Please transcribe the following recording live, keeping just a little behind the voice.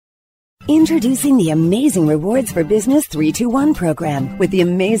Introducing the Amazing Rewards for Business 321 program. With the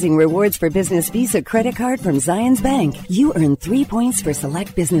Amazing Rewards for Business Visa credit card from Zions Bank, you earn 3 points for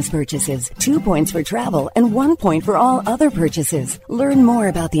select business purchases, 2 points for travel, and 1 point for all other purchases. Learn more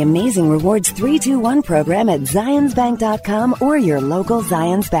about the Amazing Rewards 321 program at zionsbank.com or your local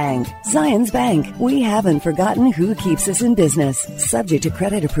Zions Bank. Zions Bank, we haven't forgotten who keeps us in business. Subject to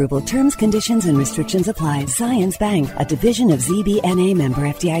credit approval, terms, conditions, and restrictions apply. Zions Bank, a division of ZBNA member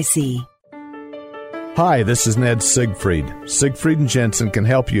FDIC. Hi, this is Ned Siegfried. Siegfried and Jensen can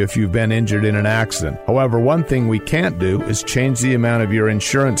help you if you've been injured in an accident. However, one thing we can't do is change the amount of your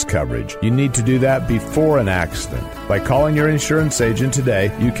insurance coverage. You need to do that before an accident. By calling your insurance agent today,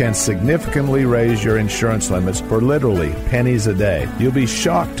 you can significantly raise your insurance limits for literally pennies a day. You'll be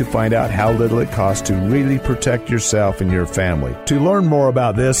shocked to find out how little it costs to really protect yourself and your family. To learn more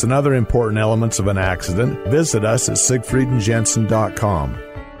about this and other important elements of an accident, visit us at siegfriedandjensen.com.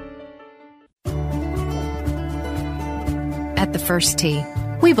 At the First Tee,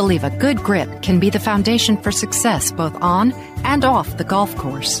 we believe a good grip can be the foundation for success both on and off the golf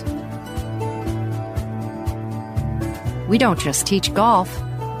course. We don't just teach golf,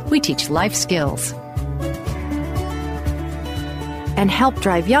 we teach life skills and help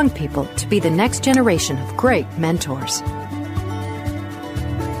drive young people to be the next generation of great mentors.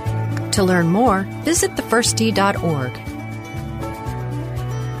 To learn more, visit thefirsttee.org.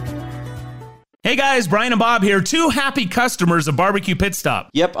 Hey guys, Brian and Bob here, 2 happy customers of Barbecue Pit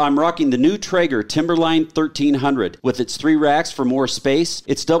Stop. Yep, I'm rocking the new Traeger Timberline 1300. With its 3 racks for more space,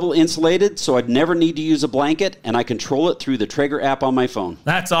 it's double insulated, so I'd never need to use a blanket, and I control it through the Traeger app on my phone.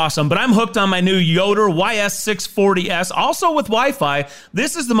 That's awesome, but I'm hooked on my new Yoder YS640S, also with Wi-Fi.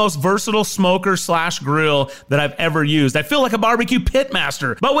 This is the most versatile smoker/grill that I've ever used. I feel like a barbecue pit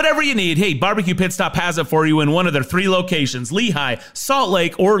master. But whatever you need, hey, Barbecue Pit Stop has it for you in one of their 3 locations, Lehigh, Salt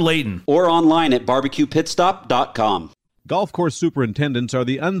Lake, or Layton. Or online at barbecuepitstop.com. Golf course superintendents are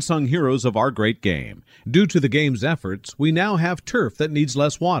the unsung heroes of our great game. Due to the game's efforts, we now have turf that needs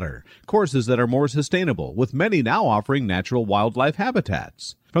less water, courses that are more sustainable, with many now offering natural wildlife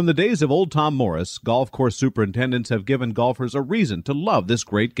habitats. From the days of old Tom Morris, golf course superintendents have given golfers a reason to love this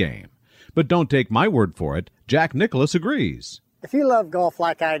great game. But don't take my word for it, Jack Nicklaus agrees. If you love golf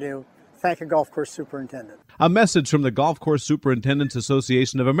like I do, thank a golf course superintendent. A message from the Golf Course Superintendents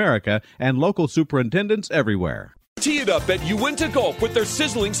Association of America and local superintendents everywhere. Tee it up at Uinta Golf with their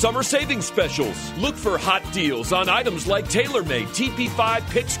sizzling summer savings specials. Look for hot deals on items like TaylorMade TP5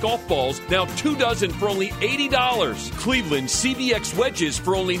 pitch golf balls, now 2 dozen for only $80. Cleveland CVX wedges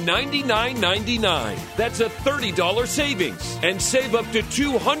for only $99.99. That's a $30 savings. And save up to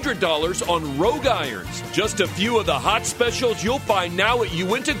 $200 on Rogue irons. Just a few of the hot specials you'll find now at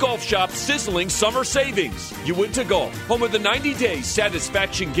Uinta Golf Shop's sizzling summer savings. Uinta Golf, home of the 90-day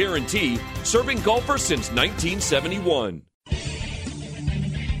satisfaction guarantee, serving golfers since 1971. Now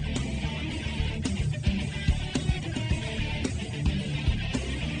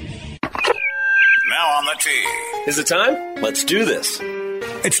on the tee. Is it time? Let's do this.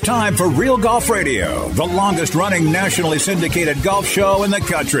 It's time for Real Golf Radio, the longest-running nationally syndicated golf show in the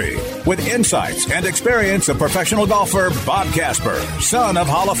country. With insights and experience of professional golfer Bob Casper, son of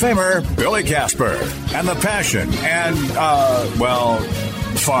Hall of Famer Billy Casper, and the passion and,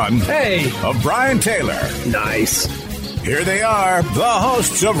 fun of Brian Taylor. Nice. Here they are, the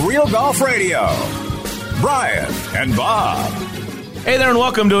hosts of Real Golf Radio, Brian and Bob. Hey there, and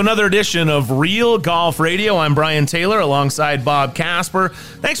welcome to another edition of Real Golf Radio. I'm Brian Taylor alongside Bob Casper.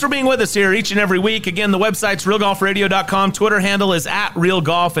 Thanks for being with us here each and every week. Again, the website's realgolfradio.com. Twitter handle is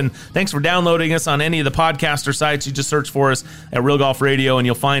 @RealGolf, and thanks for downloading us on any of the podcaster sites. You just search for us at Real Golf Radio, and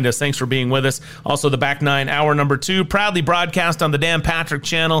you'll find us. Thanks for being with us. Also, the Back Nine, hour number 2, proudly broadcast on the Dan Patrick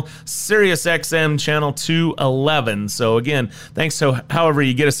channel, Sirius XM channel 211. So again, thanks to however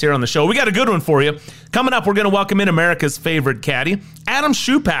you get us here on the show. We got a good one for you. Coming up, we're going to welcome in America's favorite caddy. Adam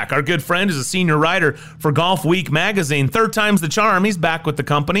Schupak, our good friend, is a senior writer for Golf Week magazine. 3rd time's the charm. He's back with the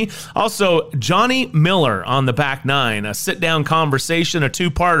company. Also, Johnny Miller on the Back Nine, a sit-down conversation, a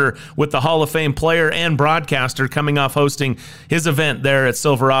 2-parter with the Hall of Fame player and broadcaster coming off hosting his event there at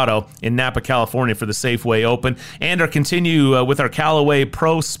Silverado in Napa, California for the Safeway Open. And continue with our Callaway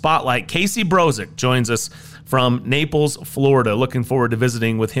Pro Spotlight. Casey Brozick joins us from Naples, Florida. Looking forward to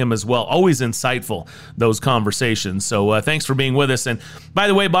visiting with him as well. Always insightful, those conversations. So thanks for being with us. And by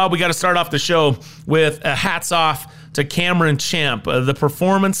the way, Bob, we got to start off the show with hats off to Cameron Champ. The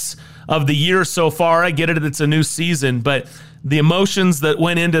performance of the year so far, I get it, it's a new season, but the emotions that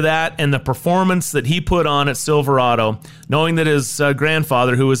went into that and the performance that he put on at Silverado, knowing that his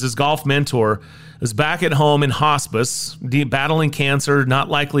grandfather, who was his golf mentor, is back at home in hospice, battling cancer, not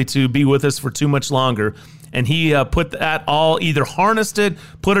likely to be with us for too much longer. And he put that all, either harnessed it,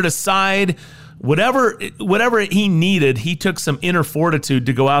 put it aside, whatever he needed. He took some inner fortitude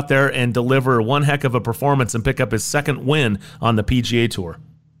to go out there and deliver one heck of a performance and pick up his second win on the PGA Tour.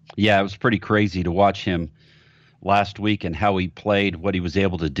 Yeah, it was pretty crazy to watch him last week and how he played, what he was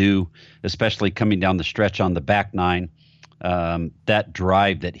able to do, especially coming down the stretch on the back nine. That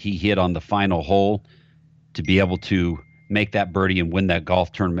drive that he hit on the final hole to be able to make that birdie and win that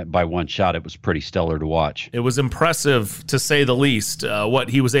golf tournament by one shot, it was pretty stellar to watch. It was impressive, to say the least, what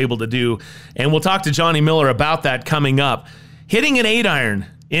he was able to do. And we'll talk to Johnny Miller about that coming up. Hitting an 8-iron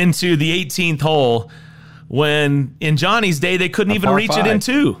into the 18th hole when in Johnny's day they couldn't even reach it in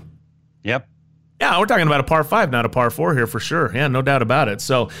 2. Yep. Yeah, we're talking about a par 5, not a par 4 here for sure. Yeah, no doubt about it.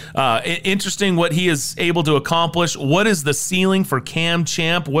 So interesting what he is able to accomplish. What is the ceiling for Cam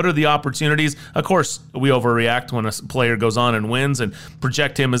Champ? What are the opportunities? Of course, we overreact when a player goes on and wins and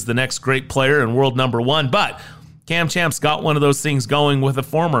project him as the next great player and world number 1. But Cam Champ's got one of those things going with a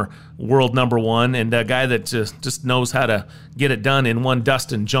former world number 1 and a guy that just knows how to get it done in one,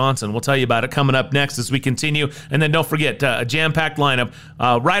 Dustin Johnson. We'll tell you about it coming up next as we continue. And then don't forget, a jam-packed lineup,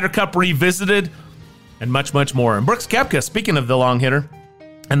 Ryder Cup revisited, and much, much more. And Brooks Koepka, speaking of the long hitter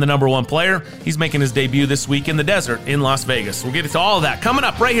and the number 1 player, he's making his debut this week in the desert in Las Vegas. We'll get into all of that coming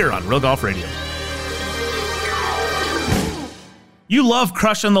up right here on Real Golf Radio. You love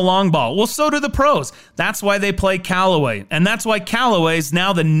crushing the long ball. Well, so do the pros. That's why they play Callaway. And that's why Callaway is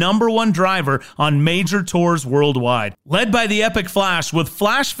now the number 1 driver on major tours worldwide. Led by the Epic Flash, with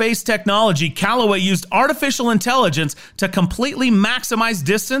Flash Face technology, Callaway used artificial intelligence to completely maximize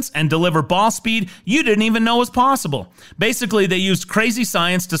distance and deliver ball speed you didn't even know was possible. Basically, they used crazy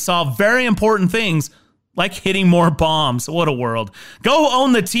science to solve very important things, like hitting more bombs. What a world. Go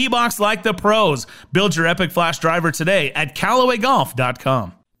own the tee box like the pros. Build your Epic Flash driver today at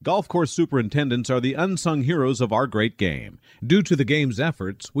CallawayGolf.com. Golf course superintendents are the unsung heroes of our great game. Due to the game's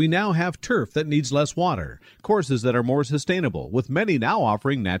efforts, we now have turf that needs less water, courses that are more sustainable, with many now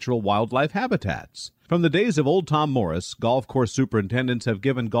offering natural wildlife habitats. From the days of old Tom Morris, golf course superintendents have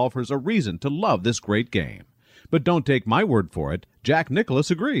given golfers a reason to love this great game. But don't take my word for it. Jack Nicklaus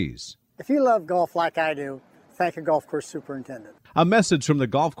agrees. If you love golf like I do, thank a golf course superintendent. A message from the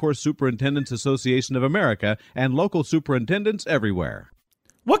Golf Course Superintendents Association of America and local superintendents everywhere.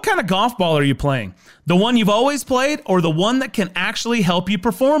 What kind of golf ball are you playing? The one you've always played or the one that can actually help you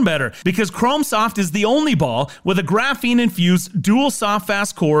perform better? Because Chrome Soft is the only ball with a graphene-infused dual soft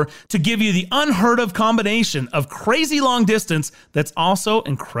fast core to give you the unheard of combination of crazy long distance that's also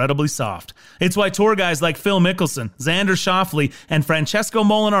incredibly soft. It's why tour guys like Phil Mickelson, Xander Schauffele, and Francesco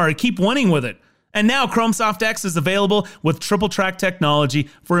Molinari keep winning with it. And now Chrome Soft X is available with triple track technology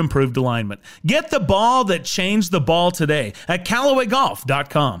for improved alignment. Get the ball that changed the ball today at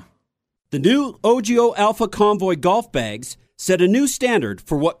CallawayGolf.com. The new OGIO Alpha Convoy golf bags set a new standard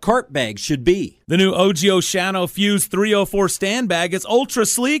for what cart bags should be. The new OGIO Shadow Fuse 304 stand bag is ultra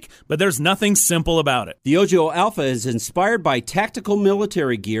sleek, but there's nothing simple about it. The OGIO Alpha is inspired by tactical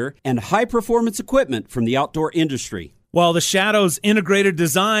military gear and high-performance equipment from the outdoor industry. While the Shadow's integrated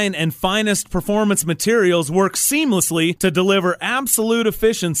design and finest performance materials work seamlessly to deliver absolute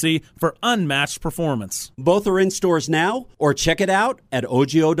efficiency for unmatched performance. Both are in stores now, or check it out at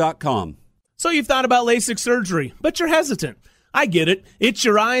OGIO.com. So you've thought about LASIK surgery, but you're hesitant. I get it. It's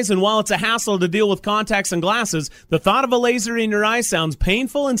your eyes, and while it's a hassle to deal with contacts and glasses, the thought of a laser in your eye sounds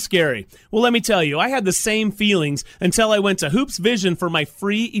painful and scary. Well, let me tell you, I had the same feelings until I went to Hoops Vision for my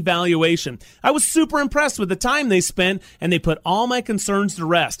free evaluation. I was super impressed with the time they spent, and they put all my concerns to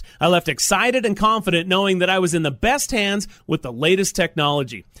rest. I left excited and confident knowing that I was in the best hands with the latest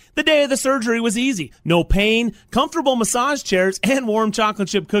technology. The day of the surgery was easy. No pain, comfortable massage chairs, and warm chocolate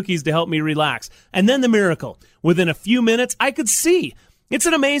chip cookies to help me relax. And then the miracle. Within a few minutes, I could see. It's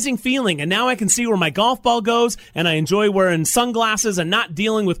an amazing feeling, and now I can see where my golf ball goes, and I enjoy wearing sunglasses and not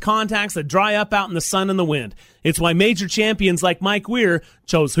dealing with contacts that dry up out in the sun and the wind. It's why major champions like Mike Weir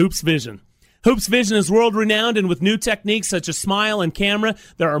chose Hoops Vision. Hoops Vision is world-renowned, and with new techniques such as Smile and Camera,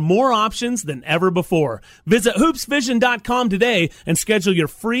 there are more options than ever before. Visit hoopsvision.com today and schedule your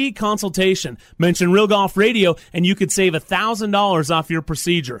free consultation. Mention Real Golf Radio, and you could save $1,000 off your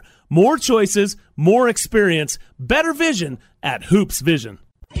procedure. More choices, more experience, better vision at Hoops Vision.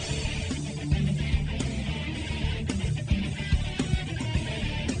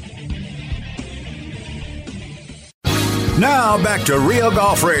 Now back to Real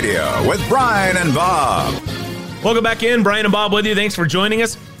Golf Radio with Brian and Bob. Welcome back in. Brian and Bob with you. Thanks for joining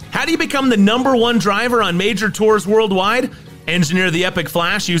us. How do you become the number 1 driver on major tours worldwide? Engineer the epic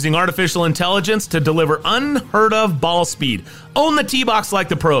flash using artificial intelligence to deliver unheard of ball speed. Own the tee box like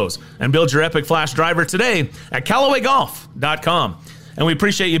the pros and build your epic flash driver today at CallawayGolf.com. And we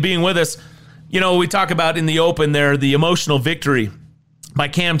appreciate you being with us. You know, we talk about in the Open there, the emotional victory by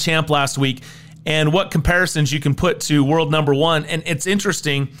Cam Champ last week and what comparisons you can put to world number one. And it's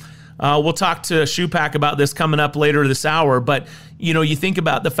interesting. We'll talk to Shupak about this coming up later this hour. But, you know, you think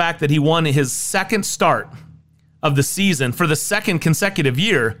about the fact that he won his second start of the season for the second consecutive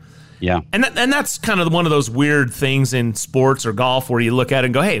year. Yeah. And that's kind of one of those weird things in sports or golf where you look at it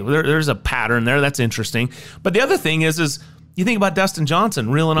and go, hey, there's a pattern there. That's interesting. But the other thing is you think about Dustin Johnson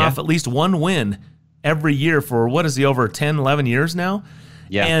reeling off at least one win every year for, what is he, over 10, 11 years now?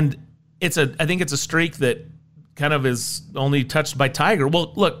 Yeah. And I think it's a streak that kind of is only touched by Tiger.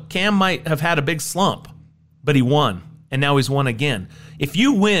 Well, look, Cam might have had a big slump, but he won, and now he's won again. If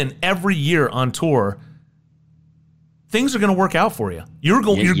you win every year on tour, things are going to work out for you. You're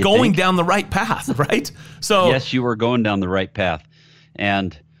going down the right path, right? So yes, you are going down the right path.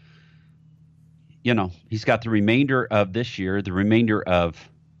 And, you know, he's got the remainder of this year, the remainder of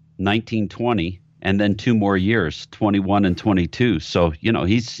 1920, and then 2 more years, 21 and 22. So, you know,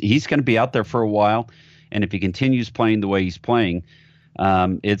 he's going to be out there for a while. And if he continues playing the way he's playing,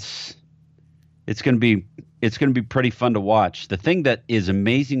 it's going to be pretty fun to watch. The thing that is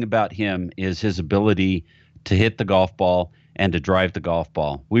amazing about him is his ability to hit the golf ball and to drive the golf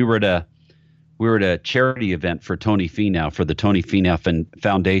ball. We were at a charity event for Tony Finau, for the Tony Finau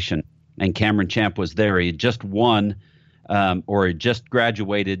Foundation, and Cameron Champ was there. He had just won or had just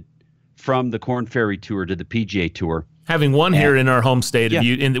graduated from the Korn Ferry Tour to the PGA Tour. Having won here in our home state,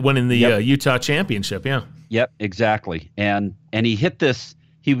 winning the Utah Championship, yeah. Yep, exactly. And he hit this.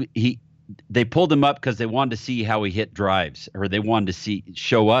 They pulled him up because they wanted to see how he hit drives, or they wanted to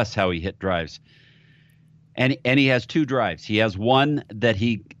show us how he hit drives. And he has 2 drives. He has one that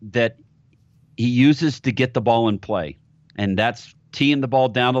he uses to get the ball in play, and that's teeing the ball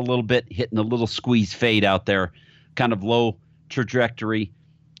down a little bit, hitting a little squeeze fade out there, kind of low trajectory,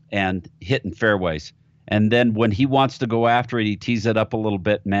 and hitting fairways. And then when he wants to go after it, he tees it up a little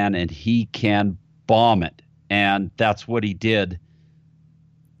bit, man, and he can bomb it. And that's what he did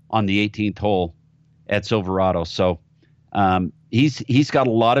on the 18th hole at Silverado. So he's got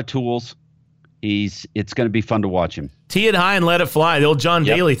a lot of tools. It's going to be fun to watch him. Tee it high and let it fly. The old John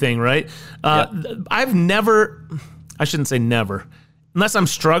Daly thing, right? I've never, I shouldn't say never. Unless I'm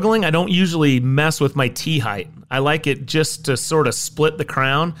struggling, I don't usually mess with my tee height. I like it just to sort of split the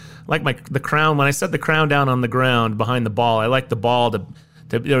crown. I like the crown, when I set the crown down on the ground behind the ball, I like the ball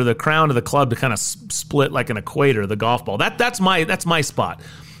or the crown of the club to kind of split like an equator, the golf ball. That's my spot.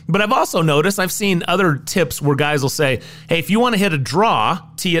 But I've also noticed, I've seen other tips where guys will say, hey, if you want to hit a draw,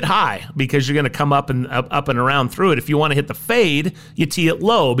 tee it high because you're going to come up and around through it. If you want to hit the fade, you tee it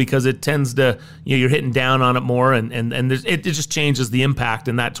low because it tends to, you're hitting down on it more, and it just changes the impact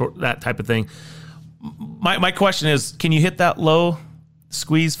and that type of thing. My question is, can you hit that low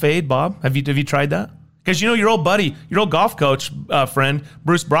squeeze fade, Bob? Have you tried that? Because your old buddy, your old golf coach friend,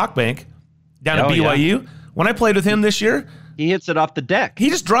 Bruce Brockbank, down at BYU, when I played with him this year, he hits it off the deck. He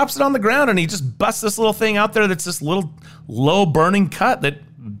just drops it on the ground, and he just busts this little thing out there that's this little low burning cut that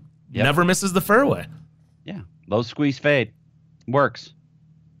never misses the fairway. Yeah, low squeeze fade. Works.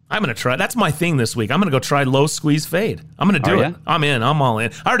 I'm going to try. That's my thing this week. I'm going to go try low squeeze fade. I'm going to do it. I'm in. I'm all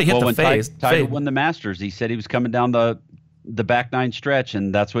in. I already hit the fade. Tiger won the Masters. He said he was coming down the back 9 stretch,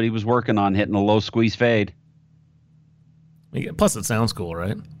 and that's what he was working on, hitting a low squeeze fade. Plus, it sounds cool,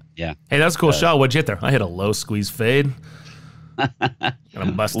 right? Yeah. Hey, that's a cool shot. What'd you hit there? I hit a low squeeze fade.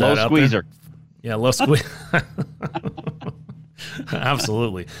 Gonna bust low that out squeezer. There. Yeah, low squeeze.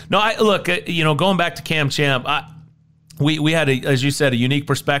 Absolutely. No, look. Going back to Cam Champ, we had, as you said, a unique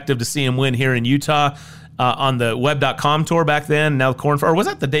perspective to see him win here in Utah on the Web.com tour back then. Now the Korn Ferry, or was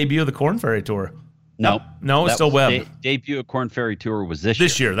that the debut of the Korn Ferry tour? No, it's still Web. Debut of Korn Ferry Tour was this year.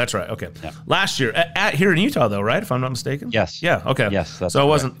 This year, that's right. Okay, last year at here in Utah, though, right? If I'm not mistaken. Yes. Yeah. Okay. Yes. That's so I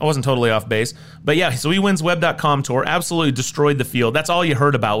wasn't totally off base, but yeah. So he wins Web.com tour. Absolutely destroyed the field. That's all you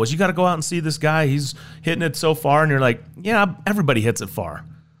heard about was you got to go out and see this guy. He's hitting it so far, and you're like, yeah, everybody hits it far.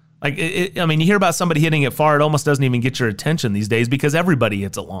 Like, you hear about somebody hitting it far, it almost doesn't even get your attention these days because everybody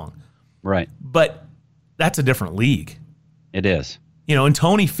hits it long. Right. But that's a different league. It is. And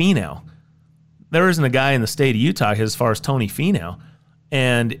Tony Finau. There isn't a guy in the state of Utah as far as Tony Finau,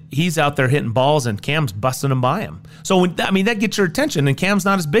 and he's out there hitting balls, and Cam's busting them by him. So, that gets your attention, and Cam's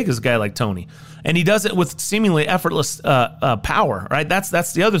not as big as a guy like Tony, and he does it with seemingly effortless power, right?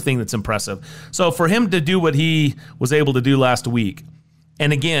 That's the other thing that's impressive. So for him to do what he was able to do last week,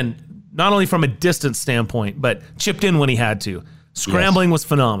 and again, not only from a distance standpoint, but chipped in when he had to. Scrambling was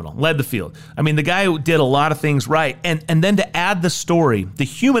phenomenal. Led the field. I mean, the guy did a lot of things right. And then to add the story, the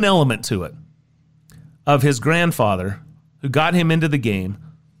human element to it, of his grandfather who got him into the game.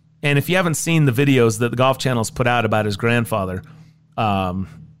 And if you haven't seen the videos that the Golf Channel's put out about his grandfather,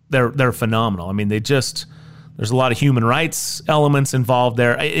 they're phenomenal. I mean, there's a lot of human rights elements involved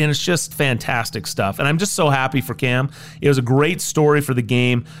there, and it's just fantastic stuff. And I'm just so happy for Cam. It was a great story for the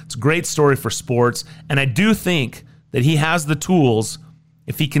game. It's a great story for sports. And I do think that he has the tools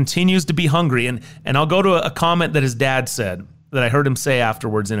if he continues to be hungry. And I'll go to a comment that his dad said that I heard him say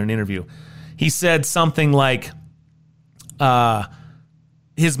afterwards in an interview. He said something like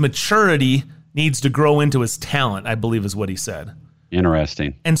his maturity needs to grow into his talent, I believe is what he said.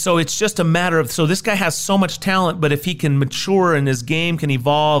 Interesting. And so it's just a matter of, so this guy has so much talent, but if he can mature and his game can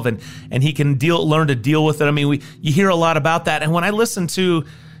evolve and he can learn to deal with it. I mean, you hear a lot about that. And when I listened to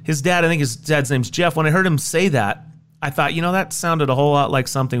his dad, I think his dad's name's Jeff, when I heard him say that, I thought, that sounded a whole lot like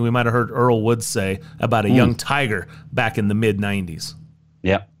something we might have heard Earl Woods say about a young Tiger back in the mid-'90s.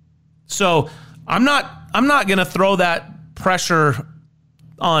 Yeah. So I'm not going to throw that pressure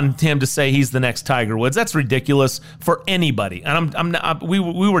on him to say he's the next Tiger Woods. That's ridiculous for anybody. And we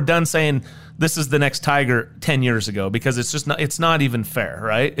were done saying this is the next Tiger 10 years ago because it's not even fair,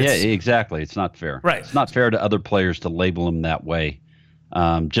 right? Yeah, exactly. It's not fair. Right. It's not fair to other players to label him that way.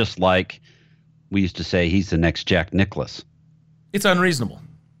 Just like we used to say he's the next Jack Nicklaus. It's unreasonable.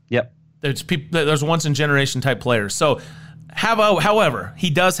 Yep. There's once in generation type players. So however, he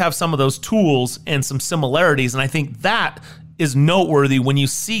does have some of those tools and some similarities, and I think that is noteworthy when you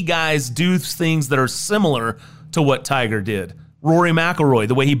see guys do things that are similar to what Tiger did. Rory McIlroy,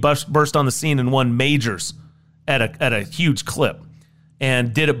 the way he burst on the scene and won majors at a huge clip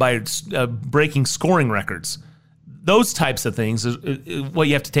and did it by breaking scoring records. Those types of things is what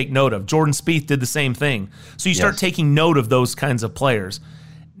you have to take note of. Jordan Spieth did the same thing. So you start taking note of those kinds of players.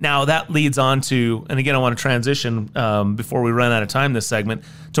 Now that leads on to, and again I want to transition before we run out of time this segment,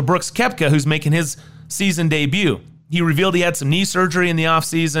 to Brooks Koepka, who's making his season debut. He revealed he had some knee surgery in the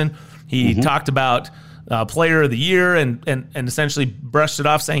offseason. He talked about player of the year and essentially brushed it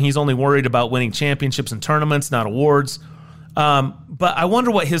off, saying he's only worried about winning championships and tournaments, not awards. But I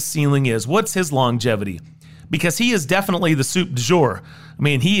wonder what his ceiling is. What's his longevity? Because he is definitely the soup du jour. I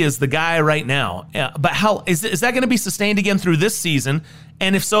mean, he is the guy right now. But how is that going to be sustained again through this season?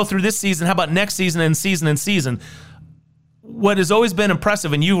 And if so, through this season, how about next season and season? What has always been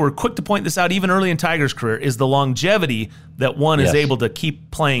impressive, and you were quick to point this out even early in Tiger's career, is the longevity that one is able to keep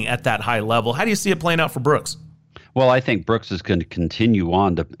playing at that high level. How do you see it playing out for Brooks? Well, I think Brooks is going to continue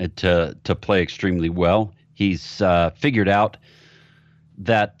on to play extremely well. He's figured out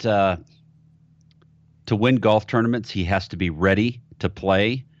that to win golf tournaments, he has to be ready to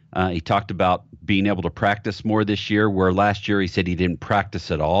play. He talked about being able to practice more this year, where last year he said he didn't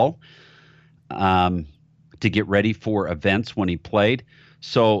practice at all to get ready for events when he played.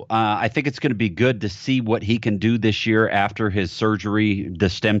 So I think it's going to be good to see what he can do this year after his surgery,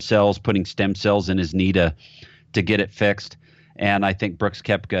 putting stem cells in his knee to get it fixed. And I think Brooks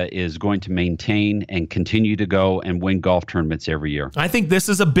Koepka is going to maintain and continue to go and win golf tournaments every year. I think this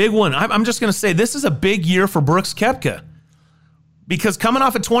is a big one. I'm just going to say this is a big year for Brooks Koepka. Because coming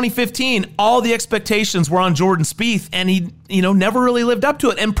off of 2015, all the expectations were on Jordan Spieth, and he, never really lived up to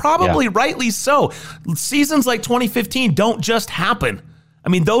it, and probably rightly so. Seasons like 2015 don't just happen. I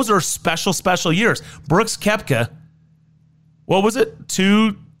mean, those are special, special years. Brooks Koepka, what was it?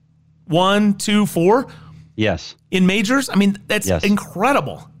 2-1, 2-4? Yes. In majors? I mean, that's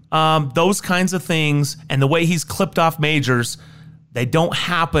incredible. Those kinds of things, and the way he's clipped off majors, they don't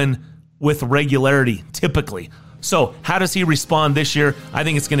happen with regularity, typically. So how does he respond this year? I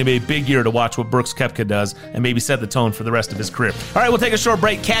think it's going to be a big year to watch what Brooks Koepka does and maybe set the tone for the rest of his career. All right, we'll take a short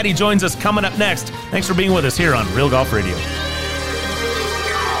break. Caddie joins us coming up next. Thanks for being with us here on Real Golf Radio.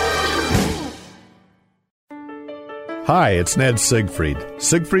 Hi, it's Ned Siegfried.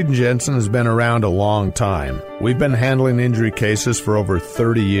 Siegfried & Jensen has been around a long time. We've been handling injury cases for over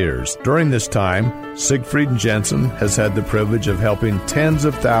 30 years. During this time, Siegfried & Jensen has had the privilege of helping tens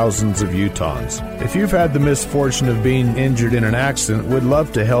of thousands of Utahns. If you've had the misfortune of being injured in an accident, we'd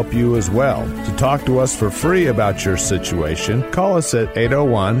love to help you as well. To talk to us for free about your situation, call us at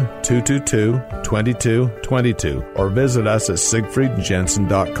 801-222-2222 or visit us at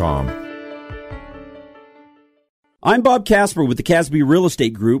siegfriedjensen.com. I'm Bob Casper with the Casper Real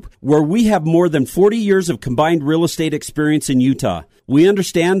Estate Group, where we have more than 40 years of combined real estate experience in Utah. We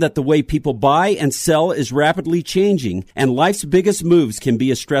understand that the way people buy and sell is rapidly changing, and life's biggest moves can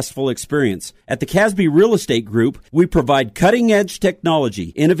be a stressful experience. At the Casper Real Estate Group, we provide cutting-edge technology,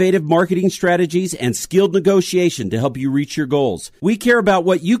 innovative marketing strategies, and skilled negotiation to help you reach your goals. We care about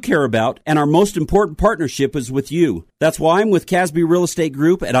what you care about, and our most important partnership is with you. That's why I'm with Casper Real Estate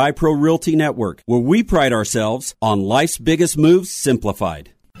Group at iPro Realty Network, where we pride ourselves on life's biggest moves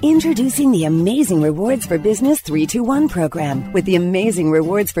simplified. Introducing the Amazing Rewards for Business 321 program. With the Amazing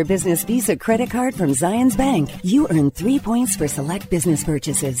Rewards for Business Visa credit card from Zions Bank, you earn 3 points for select business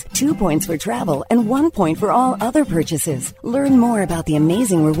purchases, 2 points for travel, and 1 point for all other purchases. Learn more about the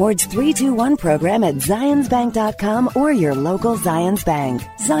Amazing Rewards 321 program at zionsbank.com or your local Zions Bank.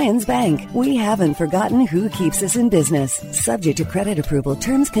 Zions Bank, we haven't forgotten who keeps us in business. Subject to credit approval,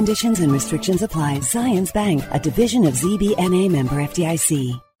 terms, conditions, and restrictions apply. Zions Bank, a division of ZBNA member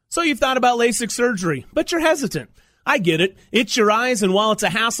FDIC. So you've thought about LASIK surgery, but you're hesitant. I get it. It's your eyes, and while it's a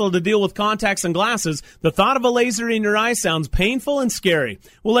hassle to deal with contacts and glasses, the thought of a laser in your eye sounds painful and scary.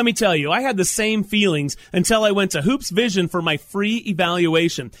 Well, let me tell you, I had the same feelings until I went to Hoops Vision for my free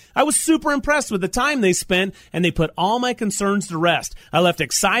evaluation. I was super impressed with the time they spent, and they put all my concerns to rest. I left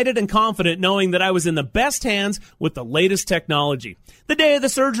excited and confident knowing that I was in the best hands with the latest technology. The day of the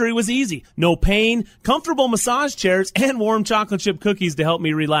surgery was easy. No pain, comfortable massage chairs, and warm chocolate chip cookies to help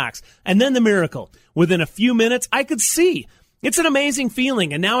me relax. And then the miracle. Within a few minutes, I could see. It's an amazing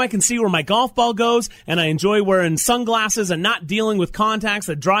feeling, and now I can see where my golf ball goes, and I enjoy wearing sunglasses and not dealing with contacts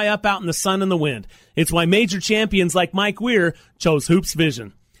that dry up out in the sun and the wind. It's why major champions like Mike Weir chose Hoops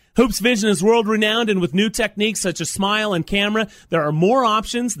Vision. Hoops Vision is world-renowned, and with new techniques such as Smile and Camera, there are more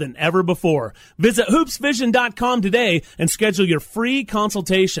options than ever before. Visit hoopsvision.com today and schedule your free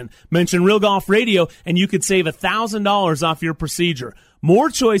consultation. Mention Real Golf Radio, and you could save $1,000 off your procedure. More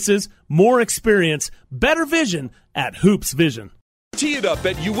choices, more experience, better vision at Hoops Vision. Tee it up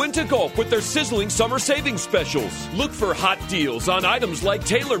at Uinta Golf with their sizzling summer savings specials. Look for hot deals on items like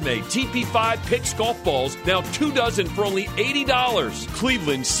TaylorMade TP5 Picks golf balls, now 2 dozen for only $80.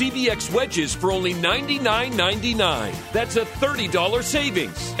 Cleveland CVX wedges for only $99.99. That's a $30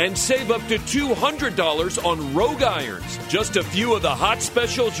 savings. And save up to $200 on Rogue irons. Just a few of the hot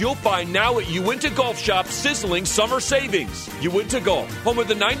specials you'll find now at Uinta Golf Shop's sizzling summer savings. Uinta Golf, home of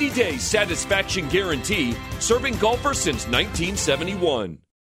the 90-day satisfaction guarantee, serving golfers since 1971.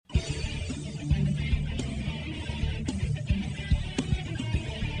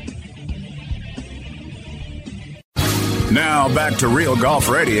 Now back to Real Golf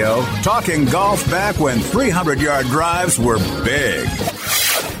Radio, talking golf back when 300-yard drives were big.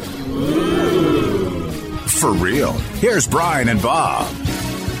 For real, here's Brian and Bob.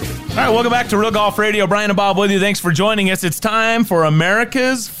 All right, welcome back to Real Golf Radio. Brian and Bob with you. Thanks for joining us. It's time for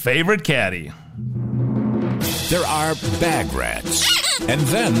America's favorite caddy. There are bag rats, and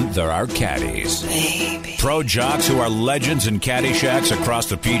then there are caddies. Baby. Pro jocks who are legends in caddy shacks across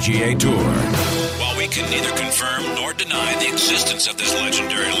the PGA Tour. While we can neither confirm nor deny the existence of this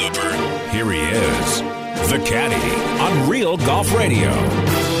legendary looper, here he is, the Caddie, on Real Golf Radio.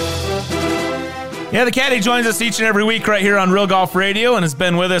 Yeah, the Caddie joins us each and every week right here on Real Golf Radio and has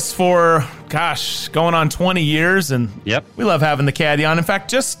been with us for, going on 20 years. And yep, we love having the Caddie on. In fact,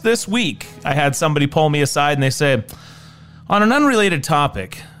 just this week, I had somebody pull me aside and they said, on an unrelated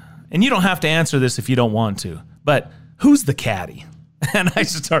topic, and you don't have to answer this if you don't want to, but who's the Caddie? And I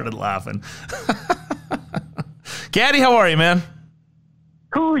just started laughing. Caddie, how are you, man?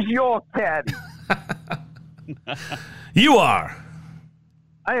 Who's your caddy? You are.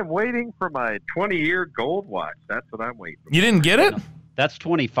 I am waiting for my 20-year gold watch. That's what I'm waiting for. You didn't get it? No, that's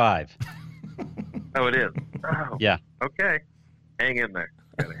 25. Oh, it is? Oh, yeah. Okay. Hang in there.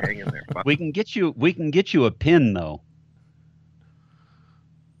 Gotta hang in there. We can get you a pin, though.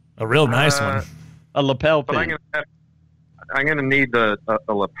 A real nice one. A lapel pin. I'm going to need a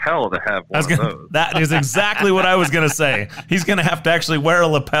lapel to have one of those. That is exactly what I was going to say. He's going to have to actually wear a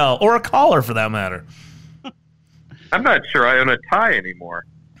lapel, or a collar for that matter. I'm not sure I own a tie anymore.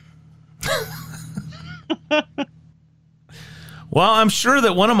 Well, I'm sure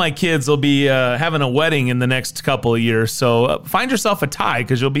that one of my kids will be having a wedding in the next couple of years, so find yourself a tie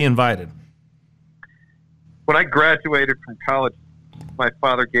because you'll be invited. When I graduated from college, my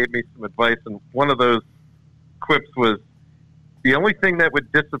father gave me some advice, and one of those quips was, the only thing that would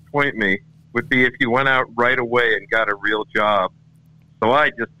disappoint me would be if you went out right away and got a real job. So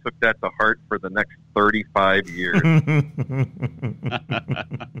I just took that to heart for the next 35 years.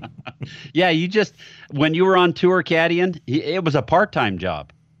 Yeah, when you were on tour caddying, it was a part-time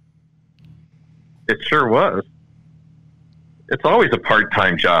job. It sure was. It's always a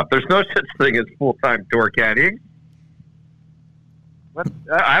part-time job. There's no such thing as full-time tour caddying.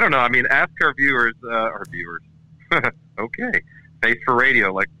 I don't know. I mean, ask our viewers. Okay, face for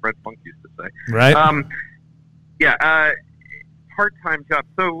radio, like Fred Funk used to say. Right. Part-time job.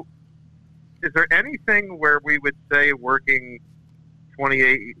 So, is there anything where we would say working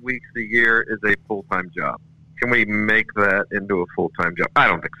 28 weeks a year is a full-time job? Can we make that into a full-time job? I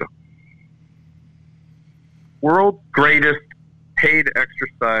don't think so. World's greatest paid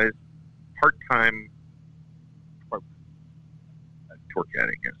exercise part-time tour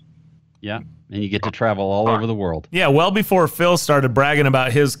caddy, I guess. Yeah, and you get to travel all over the world. Yeah, well before Phil started bragging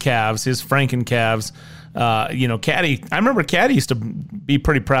about his calves, his Franken calves, Caddie, I remember Caddie used to be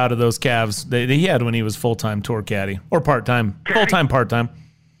pretty proud of those calves that he had when he was full-time tour caddy, or part-time, full-time, part-time.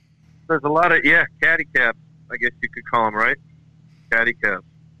 There's a lot of, caddy calves, I guess you could call them, right? Caddy calves.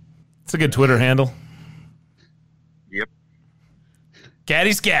 It's a good Twitter handle. Yep.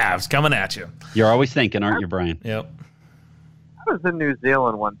 Caddie's calves coming at you. You're always thinking, aren't you, Brian? Yep. I was in New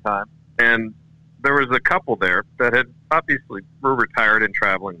Zealand one time, and there was a couple there that had obviously were retired and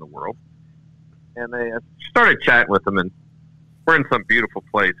traveling the world. And they started chatting with them, and we're in some beautiful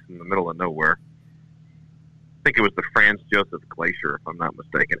place in the middle of nowhere. I think it was the Franz Josef Glacier, if I'm not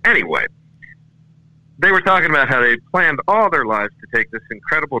mistaken. Anyway, they were talking about how they planned all their lives to take this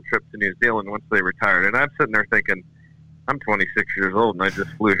incredible trip to New Zealand once they retired. And I'm sitting there thinking, I'm 26 years old, and I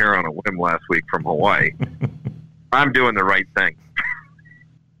just flew here on a whim last week from Hawaii. I'm doing the right thing.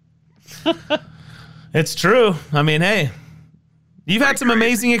 It's true. I mean, hey, you've had some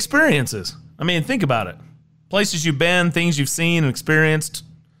amazing experiences. I mean, think about it. Places you've been, things you've seen and experienced.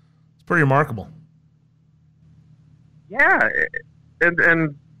 It's pretty remarkable. Yeah,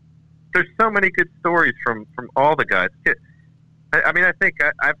 and there's so many good stories from all the guys. I mean, I think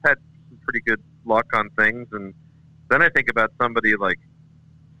I've had some pretty good luck on things, and then I think about somebody like,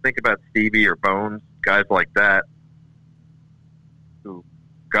 Stevie or Bones, guys like that, who,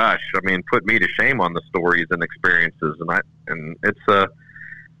 gosh, I mean, put me to shame on the stories and experiences, and it's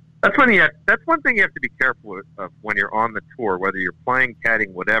that's one thing you have to be careful of when you're on the tour, whether you're playing, caddying,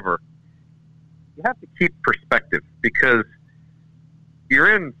 whatever. You have to keep perspective, because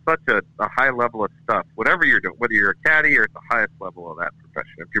you're in such a high level of stuff. Whatever you're doing, whether you're a caddy, you're at the highest level of that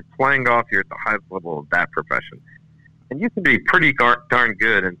profession. If you're playing golf, you're at the highest level of that profession. And you can be pretty darn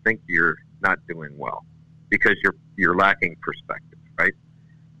good and think you're not doing well because you're lacking perspective, right?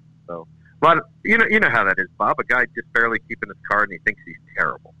 So a lot of you know how that is, Bob. A guy just barely keeping his card and he thinks he's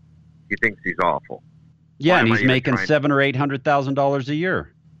terrible. He thinks he's awful. Yeah, and he's making $700,000 or $800,000 a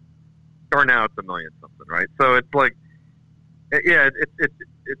year. Or now it's $1 million something, right? So it's like, yeah, it's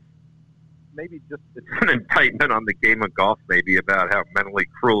maybe just it's an indictment on the game of golf, maybe, about how mentally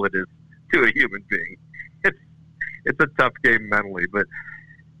cruel it is to a human being. It's a tough game mentally, but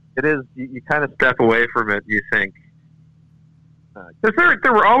it is. You kind of step away from it. You think, because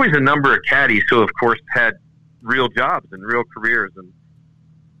there were always a number of caddies who, of course, had real jobs and real careers and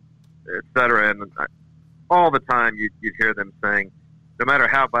et cetera. And all the time you'd hear them saying, no matter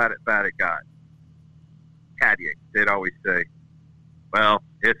how bad it got, caddying, they'd always say, well,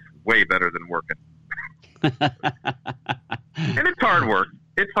 it's way better than working. And it's hard work.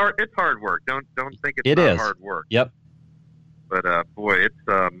 It's hard work. Don't think it's not hard work. Yep. But boy, it's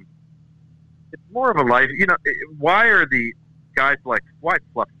more of a life. Why are the guys like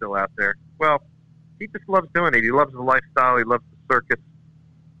Fluff still out there? Well, he just loves doing it. He loves the lifestyle. He loves the circus.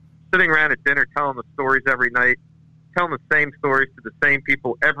 Sitting around at dinner, telling the stories every night, telling the same stories to the same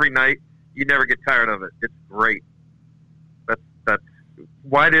people every night. You never get tired of it. It's great. That's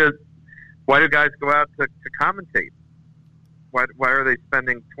why do guys go out to commentate? Why are they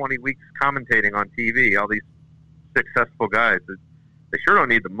spending 20 weeks commentating on TV? All these successful guys, they sure don't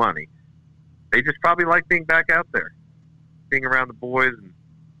need the money. They just probably like being back out there, being around the boys, and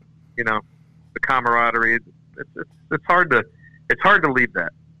the camaraderie. It's hard to leave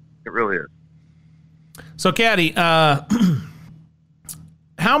that. It really is. So, Caddie, how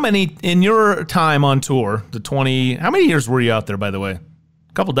many in your time on tour? How many years were you out there, by the way?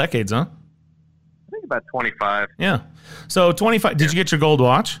 A couple decades, huh? I think about 25. Yeah. So 25. Did you get your gold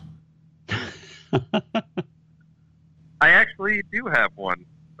watch? I actually do have one.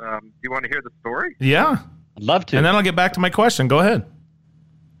 Do you want to hear the story? Yeah. I'd love to. And then I'll get back to my question. Go ahead.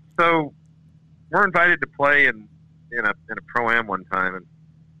 So we're invited to play in a Pro-Am one time and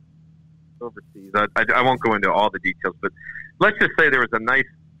overseas. I won't go into all the details, but let's just say there was a nice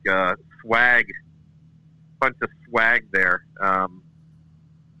bunch of swag there.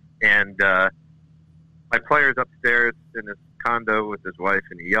 And my player's upstairs in his condo with his wife,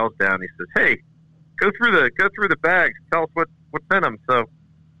 and he yells down. He says, "Hey, go through the bags. Tell us what's in them." So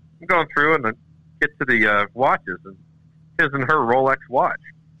I'm going through and I get to the watches, and his and her Rolex watch.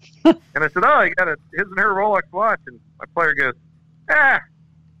 And I said, oh, I got a his and her Rolex watch. And my player goes,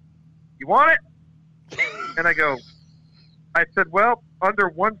 you want it? And I said, well, under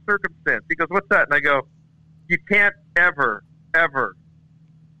one circumstance. He goes, what's that? And I go, you can't ever, ever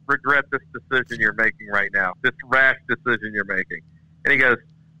regret this decision you're making right now, this rash decision you're making. And he goes,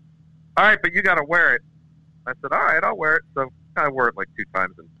 all right, but you got to wear it. I said, all right, I'll wear it. So I wore it like 2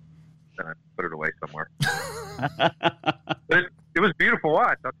 times, and then I put it away somewhere. But it was a beautiful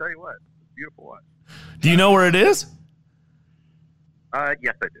watch. I'll tell you what. It was a beautiful watch. Do you know where it is?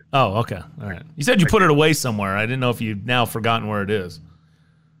 Yes, I do. Oh, okay. All right. You said you put it away somewhere. I didn't know if you'd now forgotten where it is.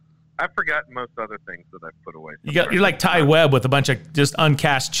 I've forgotten most other things that I've put away. You're like Ty Webb with a bunch of just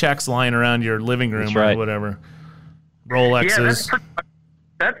uncashed checks lying around your living room or whatever. Rolexes. Yeah,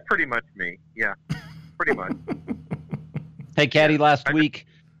 that's pretty much me. Yeah, pretty much. Hey, Caddie, last week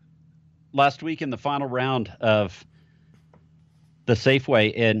in the final round of the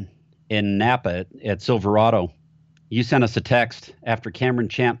Safeway in Napa at Silverado, you sent us a text after Cameron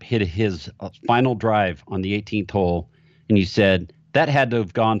Champ hit his final drive on the 18th hole, and you said that had to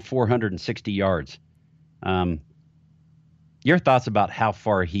have gone 460 yards. Your thoughts about how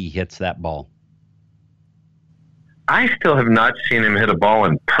far he hits that ball? I still have not seen him hit a ball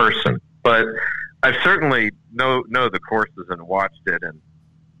in person, but I've certainly know the courses and watched it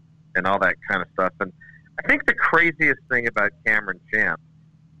and all that kind of stuff. And I think the craziest thing about Cameron Champ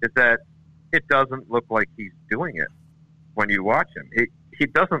is that it doesn't look like he's doing it when you watch him. He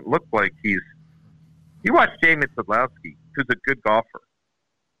doesn't look like he's... You watch Jamie Sadlowski, who's a good golfer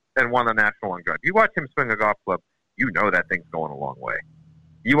and won the National on drive. You watch him swing a golf club, you know that thing's going a long way.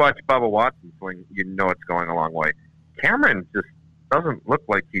 You watch Bubba Watson swing, you know it's going a long way. Cameron just doesn't look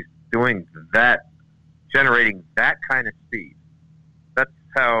like he's doing that, generating that kind of speed. That's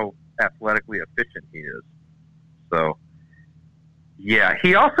how athletically efficient he is. So, yeah,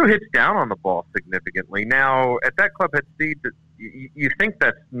 he also hits down on the ball significantly. Now, at that clubhead speed, you think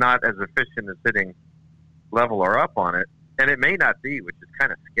that's not as efficient as hitting level or up on it, and it may not be, which is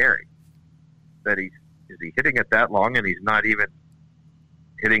kind of scary. That is he hitting it that long, and he's not even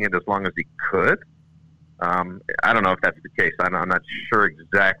hitting it as long as he could? I don't know if that's the case. I'm not sure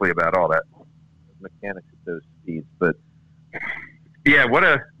exactly about all that mechanics of those speeds, but yeah, what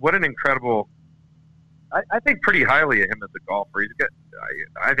an incredible. I think pretty highly of him as a golfer. He's got,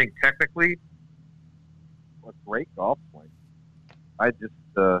 I think, technically, a great golf swing. I just,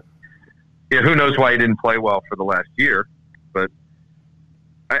 who knows why he didn't play well for the last year, but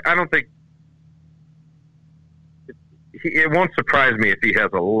I don't think it won't surprise me if he has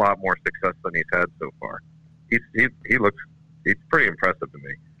a lot more success than he's had so far. He's pretty impressive to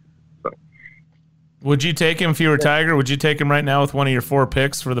me. So, would you take him if you were Tiger? Would you take him right now with one of your 4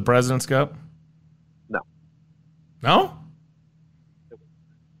 picks for the President's Cup? No. No?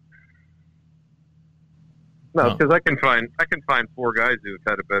 No, because I can find 4 guys who've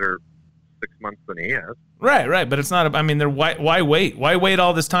had a better 6 months than he has. Right, but it's not. I mean, why wait? Why wait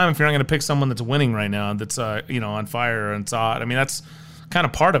all this time if you're not going to pick someone that's winning right now, that's on fire and it's hot? I mean, that's kind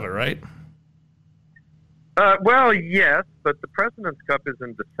of part of it, right? Well, yes, but the President's Cup is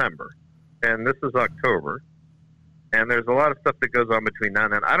in December, and this is October, and there's a lot of stuff that goes on between now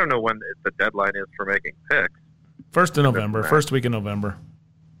and then. I don't know when the deadline is for making picks. 1st of November, first week in November.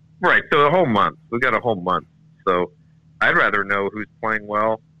 Right, so a whole month. We've got a whole month. So I'd rather know who's playing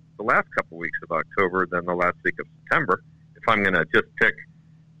well the last couple weeks of October than the last week of September. If I'm going to just pick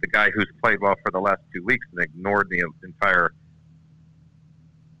the guy who's played well for the last 2 weeks and ignored the entire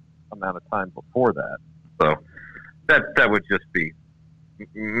amount of time before that. So that would just be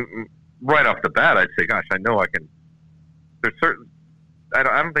right off the bat. I'd say, gosh, I know I can. There's certain. I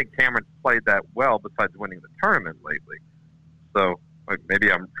don't think Cameron's played that well besides winning the tournament lately. So maybe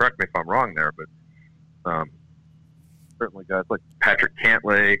correct me if I'm wrong there, but certainly guys like Patrick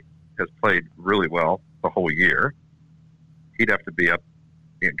Cantlay has played really well the whole year. He'd have to be up.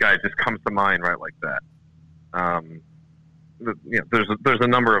 Guy just comes to mind right like that. There's a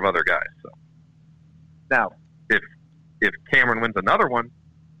number of other guys. So now, if Cameron wins another one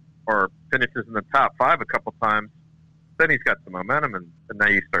or finishes in the top 5 a couple times, then he's got some momentum, and now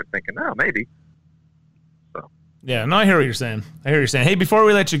you start thinking, oh, maybe. So yeah, no, I hear what you're saying. Hey, before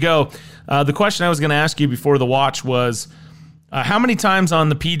we let you go, the question I was going to ask you before the watch was, how many times on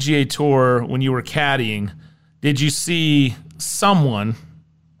the PGA Tour when you were caddying did you see someone,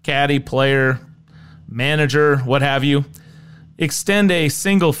 caddy, player, manager, what have you, extend a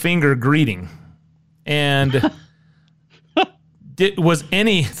single finger greeting? And was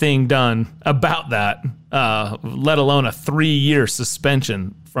anything done about that, let alone a 3-year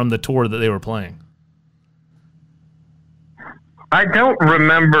suspension from the tour that they were playing? I don't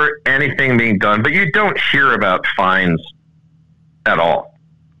remember anything being done, but you don't hear about fines at all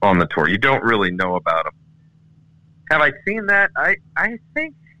on the tour. You don't really know about them. Have I seen that? I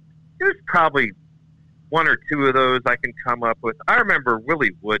think there's probably one or two of those I can come up with. I remember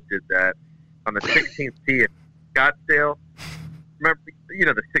Willie Wood did that on the 16th tee at Scottsdale. Remember,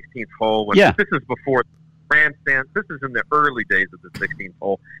 the 16th hole? This is before grandstands. This is in the early days of the 16th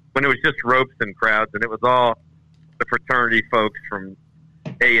hole when it was just ropes and crowds, and it was all the fraternity folks from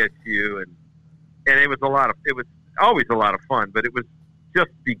ASU, and it was always a lot of fun, but it was just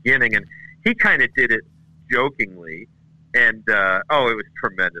beginning, and he kind of did it jokingly, and it was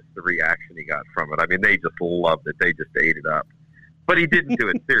tremendous, the reaction he got from it. I mean, they just loved it. They just ate it up. But he didn't do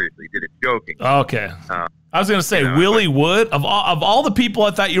it seriously. He did it jokingly. Okay. I was going to say, Willie Wood, of all the people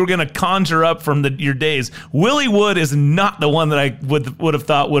I thought you were going to conjure up from your days, Willie Wood is not the one that I would have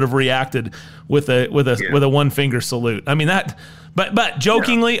thought would have reacted with a one finger salute. I mean that, but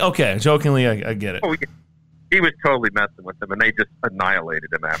jokingly, okay, jokingly, I get it. He was totally messing with them, and they just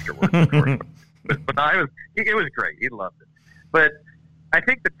annihilated him afterwards. Of course. But it was great. He loved it. But I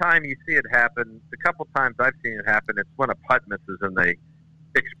think the time you see it happen, the couple times I've seen it happen, it's when a putt misses and they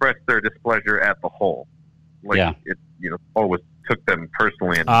express their displeasure at the hole. It always took them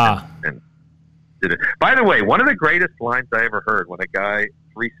personally and did it. By the way, one of the greatest lines I ever heard when a guy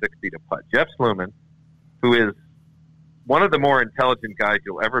 360 to putt, Jeff Sluman, who is one of the more intelligent guys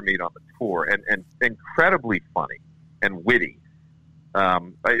you'll ever meet on the tour, and incredibly funny and witty,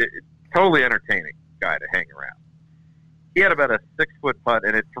 totally entertaining guy to hang around. He had about a 6-foot putt,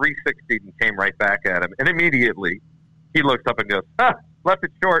 and it 360'd and came right back at him. And immediately, he looks up and goes, left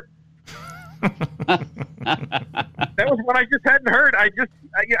it short. That was one I just hadn't heard. I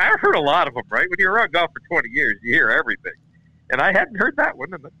heard a lot of them, right? When you're around golf for 20 years, you hear everything. And I hadn't heard that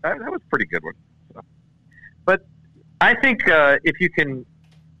one, and that was a pretty good one. So. But I think if you can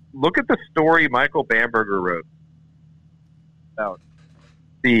look at the story Michael Bamberger wrote about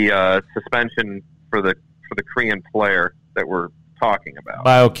the suspension for the Korean player that we're talking about.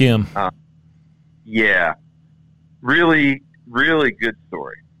 Bio Kim. Yeah. Really, really good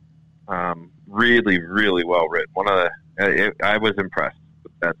story. Really, really well written. I was impressed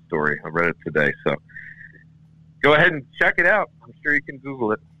with that story. I read it today. So go ahead and check it out. I'm sure you can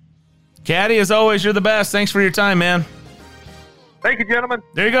Google it. Caddie, as always, you're the best. Thanks for your time, man. Thank you, gentlemen.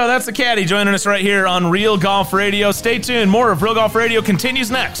 There you go. That's the Caddie joining us right here on Real Golf Radio. Stay tuned. More of Real Golf Radio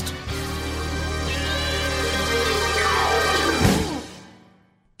continues next.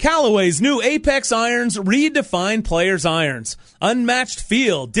 Callaway's new Apex irons redefine players' irons. Unmatched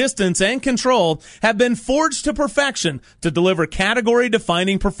feel, distance, and control have been forged to perfection to deliver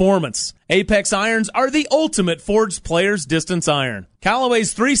category-defining performance. Apex irons are the ultimate forged player's distance iron.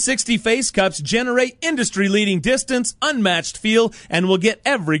 Callaway's 360 face cups generate industry-leading distance, unmatched feel, and will get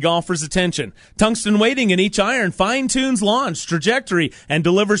every golfer's attention. Tungsten weighting in each iron fine-tunes launch, trajectory, and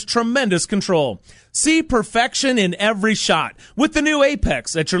delivers tremendous control. See perfection in every shot with the new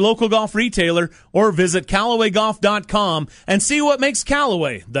Apex at your local golf retailer, or visit CallawayGolf.com and see what makes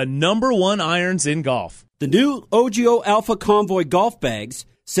Callaway the #1 irons in golf. The new OGIO Alpha Convoy golf bags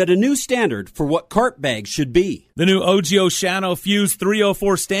set a new standard for what cart bags should be. The new OGIO Shadow Fuse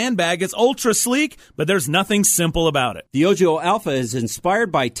 304 stand bag is ultra sleek, but there's nothing simple about it. The OGIO Alpha is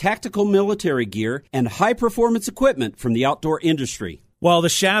inspired by tactical military gear and high-performance equipment from the outdoor industry. While the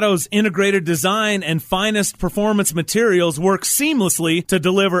Shadow's integrated design and finest performance materials work seamlessly to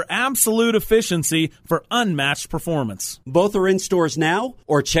deliver absolute efficiency for unmatched performance. Both are in stores now,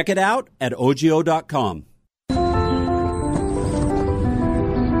 or check it out at OGIO.com.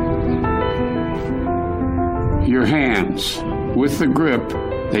 Your hands, with the grip,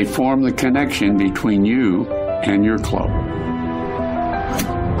 they form the connection between you and your club.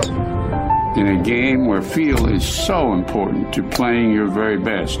 In a game where feel is so important to playing your very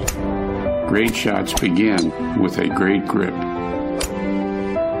best, great shots begin with a great grip.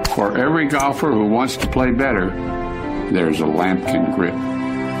 For every golfer who wants to play better, there's a Lampkin grip.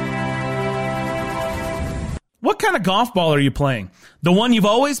 What kind of golf ball are you playing? The one you've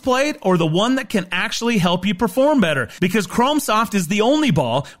always played, or the one that can actually help you perform better? Because Chrome Soft is the only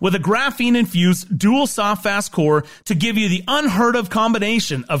ball with a graphene-infused dual soft fast core to give you the unheard of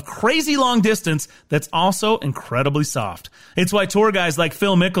combination of crazy long distance that's also incredibly soft. It's why tour guys like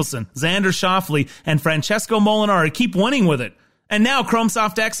Phil Mickelson, Xander Schauffele, and Francesco Molinari keep winning with it. And now Chrome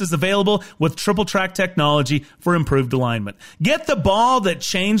Soft X is available with triple track technology for improved alignment. Get the ball that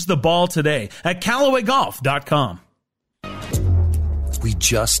changed the ball today at CallawayGolf.com. We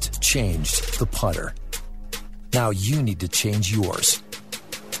just changed the putter. Now you need to change yours.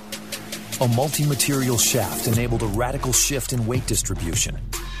 A multi-material shaft enabled a radical shift in weight distribution,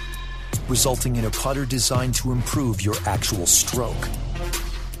 resulting in a putter designed to improve your actual stroke.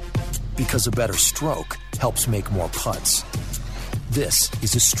 Because a better stroke helps make more putts. This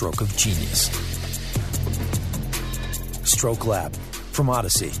is a stroke of genius. Stroke Lab from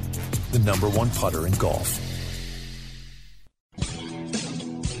Odyssey, the #1 putter in golf.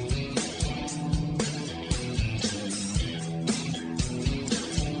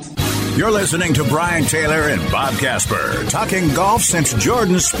 You're listening to Brian Taylor and Bob Casper, talking golf since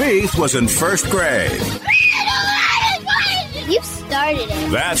Jordan Spieth was in first grade. You started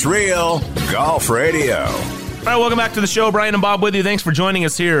it. That's Real Golf Radio. All right, welcome back to the show. Brian and Bob with you. Thanks for joining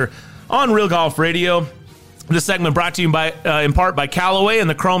us here on Real Golf Radio. This segment brought to you by, in part by Callaway and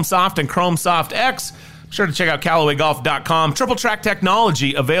the Chrome Soft and Chrome Soft X. Be sure to check out CallawayGolf.com. Triple track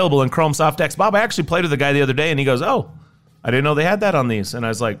technology available in Chrome Soft X. Bob, I actually played with a guy the other day, and he goes, "Oh, I didn't know they had that on these." And I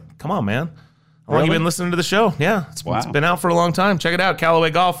was like, come on, man. How long have you been listening to the show? Yeah, it's been out for a long time. Check it out,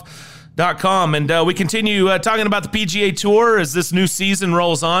 CallawayGolf.com. And we continue talking about the PGA Tour as this new season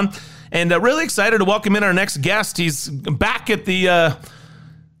rolls on. And really excited to welcome in our next guest. He's back at the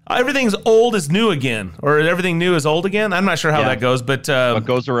everything's old is new again, or everything new is old again. I'm not sure how that goes, but what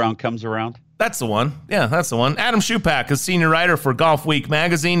goes around comes around. That's the one. Yeah, that's the one. Adam Schupak is senior writer for Golf Week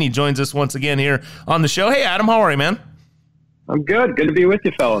magazine. He joins us once again here on the show. Hey, Adam, how are you, man? I'm good. Good to be with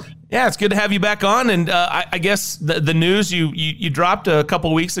you, fellas. Yeah, it's good to have you back on. And I guess the news you dropped a couple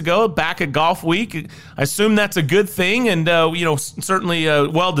of weeks ago back at Golf Week, I assume that's a good thing and, certainly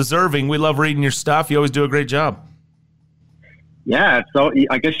well-deserving. We love reading your stuff. You always do a great job. Yeah, so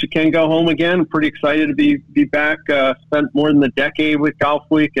I guess you can go home again. I'm pretty excited to be back. Spent more than a decade with Golf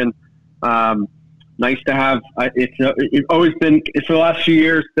Week, and nice to have. It's always been. It's the last few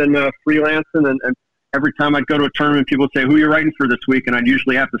years been freelancing, and every time I'd go to a tournament, people would say, "Who are you writing for this week?" And I'd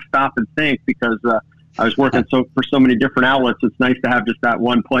usually have to stop and think because I was working for so many different outlets. It's nice to have just that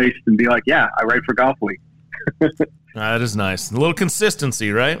one place and be like, "Yeah, I write for Golf Week." That is nice. A little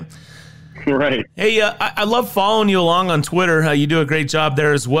consistency, right? Right. Hey, I love following you along on Twitter. You do a great job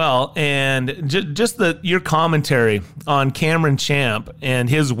there as well. And just your commentary on Cameron Champ and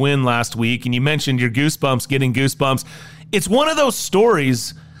his win last week. And you mentioned your goosebumps, getting goosebumps. It's one of those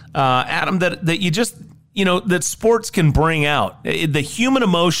stories, Adam, that you just, that sports can bring out. The human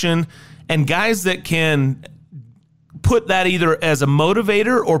emotion and guys that can put that either as a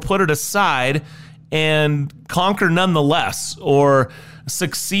motivator or put it aside and conquer nonetheless, or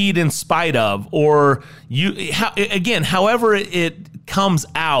succeed in spite of, or however it comes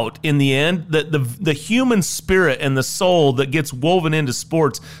out in the end, the human spirit and the soul that gets woven into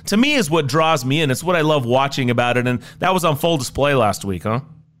sports, to me, is what draws me in. It's what I love watching about it, and that was on full display last week, huh?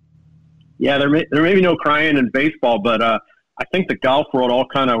 Yeah, there may be no crying in baseball, but I think the golf world all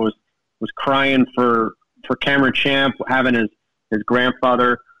kind of was crying for Cameron Champ having his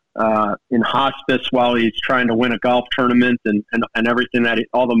grandfather in hospice while he's trying to win a golf tournament and everything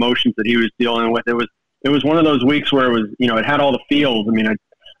all the emotions that he was dealing with. It was one of those weeks where it was, it had all the feels. I mean,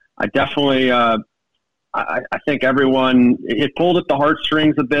 I definitely, I think everyone, it pulled at the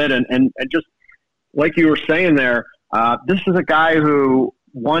heartstrings a bit. And just like you were saying there, this is a guy who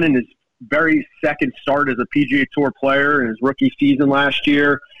won in his very second start as a PGA Tour player in his rookie season last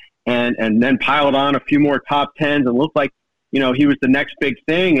year, and then piled on a few more top tens and looked like, he was the next big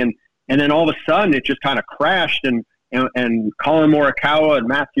thing. And then all of a sudden it just kind of crashed and Colin Morikawa and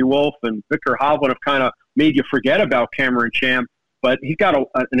Matthew Wolff and Victor Hovland have kind of made you forget about Cameron Champ, but he's got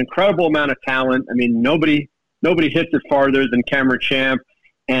an incredible amount of talent. I mean, nobody hits it farther than Cameron Champ.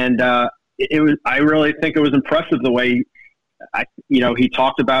 And, I really think it was impressive the way, he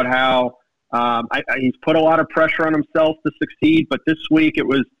talked about how, he's put a lot of pressure on himself to succeed, but this week it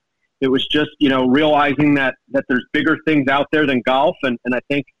was just, realizing that there's bigger things out there than golf. And I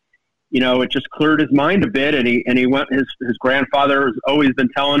think, it just cleared his mind a bit. And he went, his grandfather has always been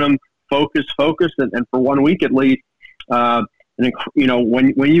telling him, focus. And for 1 week at least, when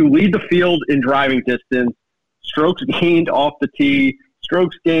you lead the field in driving distance, strokes gained off the tee,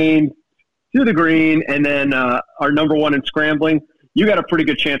 strokes gained to the green, and then are number one in scrambling, you got a pretty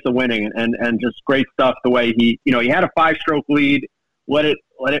good chance of winning. And just great stuff the way he had a 5-stroke lead, let it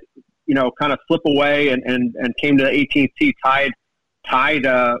kind of slip away and came to the 18th tee tied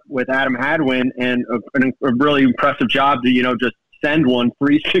with Adam Hadwin, and a really impressive job to, just send one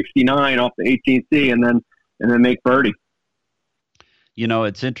 369 off the 18th tee and then make birdie.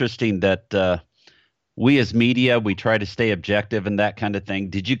 It's interesting that we as media, we try to stay objective and that kind of thing.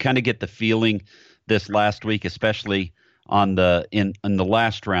 Did you kind of get the feeling this last week, especially on in the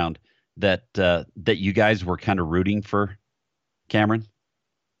last round, that you guys were kind of rooting for Cameron?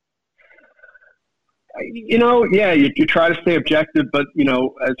 Yeah, you try to stay objective, but,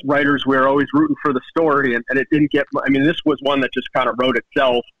 as writers, we're always rooting for the story, and it didn't get – this was one that just kind of wrote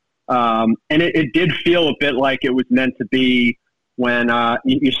itself. And it did feel a bit like it was meant to be when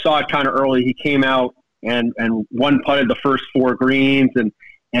you saw it kind of early. He came out and one putted the first 4 greens, and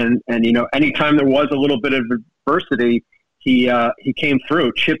anytime there was a little bit of adversity, he came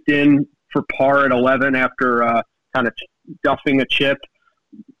through, chipped in for par at 11 after kind of duffing a chip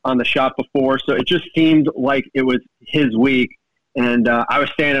on the shot before. So it just seemed like it was his week. And I was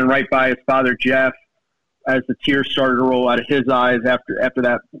standing right by his father, Jeff, as the tears started to roll out of his eyes after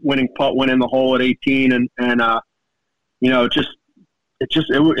that winning putt went in the hole at 18. I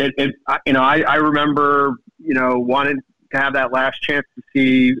remember, wanting to have that last chance to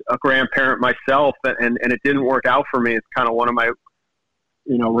see a grandparent myself, and it didn't work out for me. It's kind of one of my,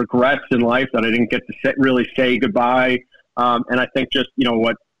 regrets in life that I didn't get to really say goodbye. And I think just,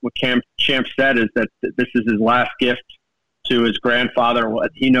 what Cam Champ said is that this is his last gift to his grandfather.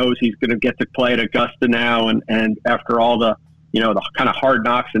 He knows he's going to get to play at Augusta now. And after all the, the kind of hard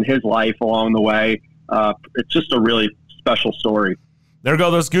knocks in his life along the way, it's just a really special story. There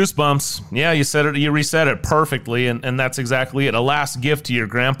go those goosebumps. Yeah, you said it. You reset it perfectly, and that's exactly it. A last gift to your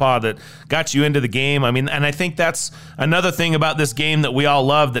grandpa that got you into the game. And I think that's another thing about this game that we all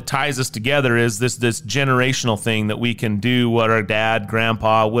love that ties us together is this generational thing that we can do. What our dad,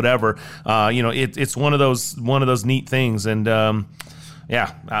 grandpa, whatever. It's one of those neat things, and all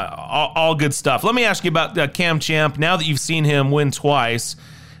good stuff. Let me ask you about Cam Champ. Now that you've seen him win twice,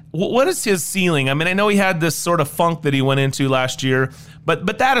 what is his ceiling? I know he had this sort of funk that he went into last year,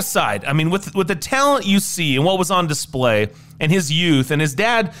 but that aside, with the talent you see and what was on display and his youth, and his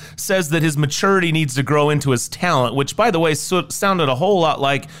dad says that his maturity needs to grow into his talent, which, by the way, sounded a whole lot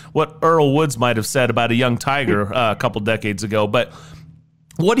like what Earl Woods might have said about a young Tiger a couple decades ago. But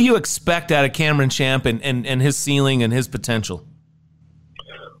what do you expect out of Cameron Champ and his ceiling and his potential?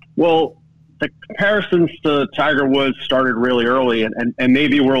 Well, the comparisons to Tiger Woods started really early, and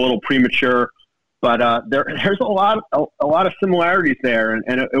maybe we're a little premature, but there's a lot of similarities there, and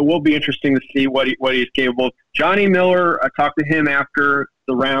it will be interesting to see what he's capable of. Johnny Miller, I talked to him after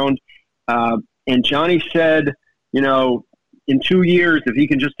the round, and Johnny said, in 2 years, if he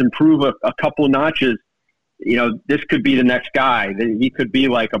can just improve a couple of notches, this could be the next guy. He could be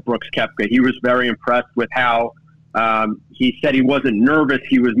like a Brooks Koepka. He was very impressed with how he said he wasn't nervous.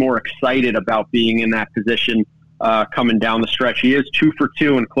 He was more excited about being in that position coming down the stretch. He is 2 for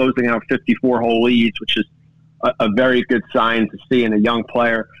 2 and closing out 54-hole leads, which is a very good sign to see in a young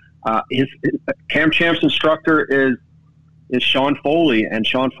player. His Cam Champ's instructor is Sean Foley, and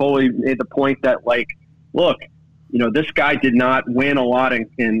Sean Foley made the point that, look, this guy did not win a lot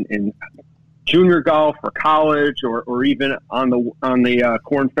in junior golf or college or even on the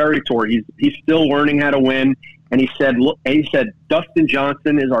Korn Ferry Tour. He's still learning how to win. And he said, Dustin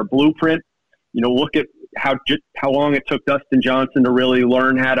Johnson is our blueprint. Look at how long it took Dustin Johnson to really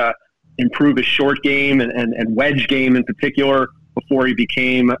learn how to improve his short game and wedge game in particular before he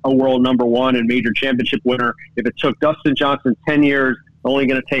became a world number 1 and major championship winner. If it took Dustin Johnson 10 years, it's only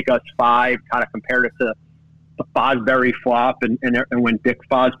going to take us 5, kind of compared it to the Fosbury flop and when Dick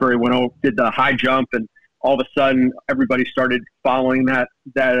Fosbury went over, did the high jump, and all of a sudden everybody started following that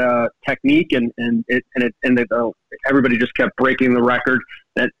technique, and everybody just kept breaking the record.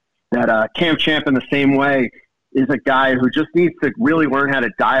 That Cam Champ in the same way is a guy who just needs to really learn how to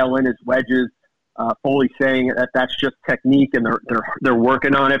dial in his wedges. Foley saying that's just technique, and they're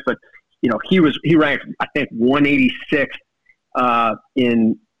working on it. But he ranked, I think, 186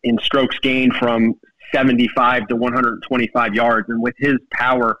 in strokes gained from 75 to 125 yards, and with his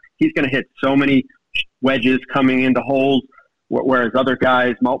power, he's going to hit so many wedges coming into holes, whereas other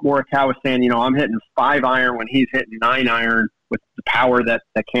guys, Morikawa was saying, I'm hitting 5 iron when he's hitting 9 iron with the power that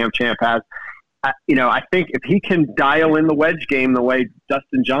Cam Champ has. I think if he can dial in the wedge game the way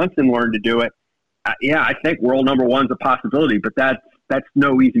Dustin Johnson learned to do it, I think world number 1's a possibility, but that's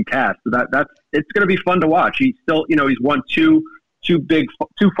no easy task. So it's going to be fun to watch. He's still, he's won two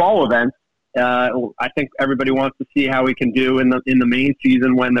fall events. I think everybody wants to see how he can do in the main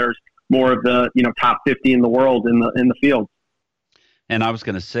season when there's more of the top 50 in the world in the field. And I was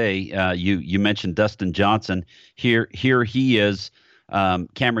going to say, you mentioned Dustin Johnson. Here he is,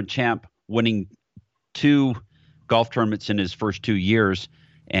 Cameron Champ, winning 2 golf tournaments in his first 2 years,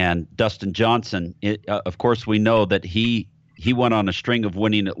 and Dustin Johnson. Of course, we know that he went on a string of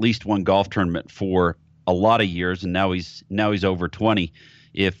winning at least 1 golf tournament for a lot of years, and now he's over 20.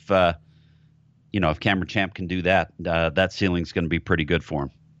 If Cameron Champ can do that, that ceiling's going to be pretty good for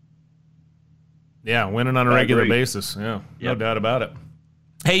him. Yeah, winning on a regular basis. Yeah, no doubt about it.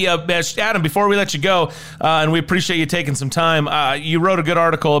 Hey, Adam, before we let you go, and we appreciate you taking some time, you wrote a good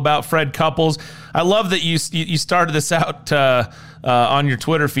article about Fred Couples. I love that you started this out on your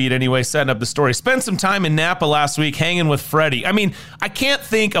Twitter feed anyway, setting up the story. Spent some time in Napa last week hanging with Freddie. I mean, I can't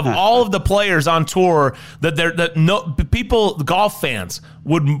think of all of the players on tour that people, golf fans,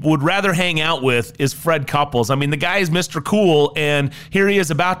 would rather hang out with is Fred Couples. I mean, the guy is Mr. Cool, and here he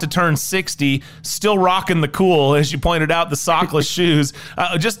is about to turn 60, still rocking the cool, as you pointed out, the sockless shoes.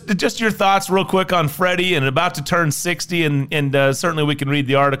 Just your thoughts real quick on Freddie and about to turn 60, and certainly we can read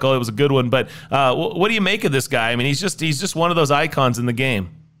the article. It was a good one, but what do you make of this guy? I mean, he's just one of those icons in the game.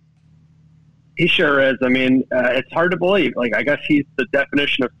 He sure is. I mean, it's hard to believe. Like, I guess he's the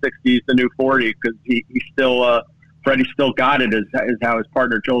definition of 60 is the new 40, because he's still Freddie still got it, is how his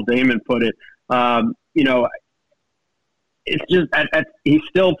partner Joel Damon put it. You know, it's just he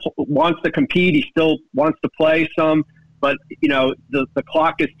still wants to compete. He still wants to play some, but you know, the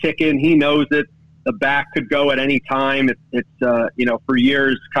clock is ticking. He knows it. The back could go at any time. It's you know, for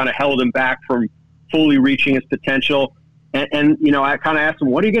years kind of held him back from fully reaching his potential. And you know, I kind of asked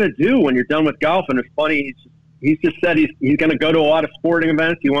him, what are you going to do when you're done with golf? And it's funny, he's just said he's going to go to a lot of sporting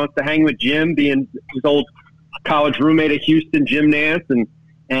events. He wants to hang with Jim, being his old college roommate at Houston, Jim Nance,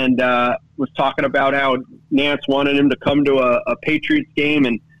 and was talking about how Nance wanted him to come to a Patriots game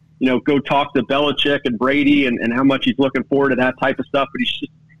and, you know, go talk to Belichick and Brady and how much he's looking forward to that type of stuff. But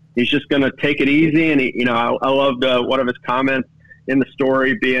he's just going to take it easy. And you know, I loved one of his comments in the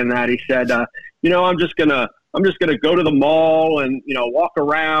story being that he said, you know, I'm just gonna go to the mall and, you know, walk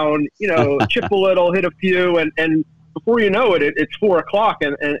around, you know, chip a little, hit a few, and before you know it, it's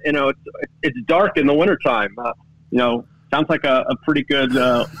 4:00 and you know, it's dark in the wintertime. You know, sounds like a pretty good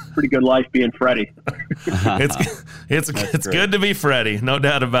life being Freddie. It's good to be Freddie, no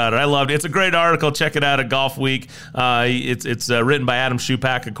doubt about it. I loved it. It's a great article. Check it out at Golf Week. It's written by Adam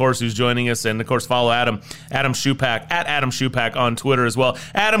Schupak, of course, who's joining us, and of course follow Adam Schupak at Adam Schupak on Twitter as well.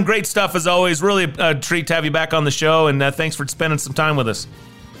 Adam, great stuff as always. Really a treat to have you back on the show, and thanks for spending some time with us.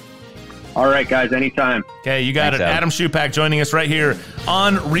 All right, guys, anytime. Okay, you got it. Adam Schupak joining us right here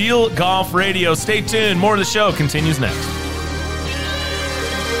on Real Golf Radio. Stay tuned. More of the show continues next.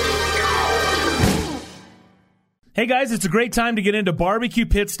 Hey guys, it's a great time to get into Barbecue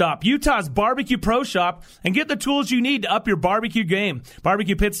Pit Stop, Utah's barbecue pro shop, and get the tools you need to up your barbecue game.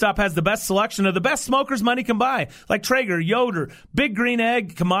 Barbecue Pit Stop has the best selection of the best smokers money can buy, like Traeger, Yoder, Big Green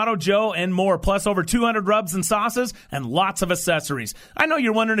Egg, Kamado Joe, and more, plus over 200 rubs and sauces and lots of accessories. I know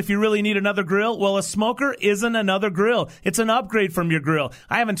you're wondering if you really need another grill. Well, a smoker isn't another grill. It's an upgrade from your grill.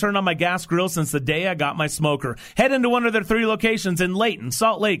 I haven't turned on my gas grill since the day I got my smoker. Head into one of their 3 locations in Layton,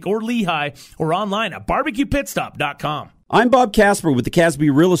 Salt Lake, or Lehigh, or online at barbecuepitstop.com. I'm Bob Casper with the Casby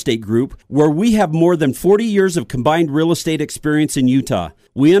Real Estate Group, where we have more than 40 years of combined real estate experience in Utah.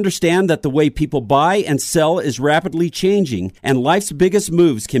 We understand that the way people buy and sell is rapidly changing, and life's biggest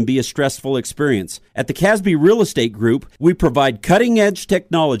moves can be a stressful experience. At the Casby Real Estate Group, we provide cutting-edge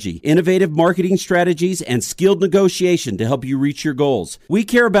technology, innovative marketing strategies, and skilled negotiation to help you reach your goals. We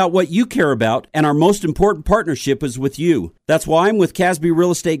care about what you care about, and our most important partnership is with you. That's why I'm with Casby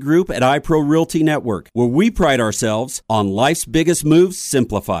Real Estate Group at iPro Realty Network, where we pride ourselves on life's biggest moves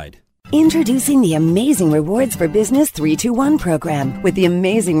simplified. Introducing the Amazing Rewards for Business 321 program. With the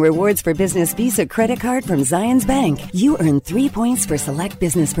Amazing Rewards for Business Visa credit card from Zions Bank, you earn 3 points for select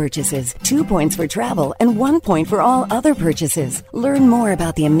business purchases, 2 points for travel, and 1 point for all other purchases. Learn more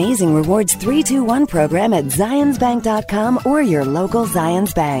about the Amazing Rewards 321 program at zionsbank.com or your local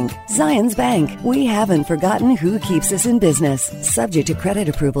Zions Bank. Zions Bank, we haven't forgotten who keeps us in business. Subject to credit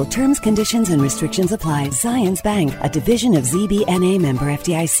approval, terms, conditions, and restrictions apply. Zions Bank, a division of ZBNA member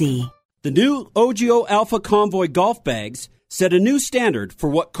FDIC. The new OGIO Alpha Convoy golf bags set a new standard for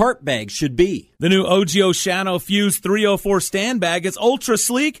what cart bags should be. The new OGIO Shadow Fuse 304 stand bag is ultra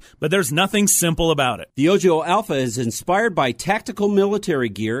sleek, but there's nothing simple about it. The OGIO Alpha is inspired by tactical military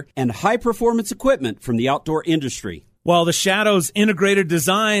gear and high-performance equipment from the outdoor industry. While the Shadow's integrated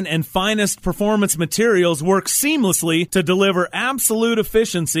design and finest performance materials work seamlessly to deliver absolute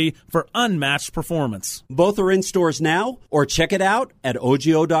efficiency for unmatched performance. Both are in stores now, or check it out at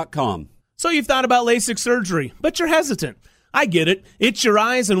ogio.com. So you've thought about LASIK surgery, but you're hesitant. I get it. It's your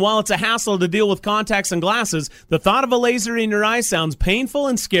eyes, and while it's a hassle to deal with contacts and glasses, the thought of a laser in your eye sounds painful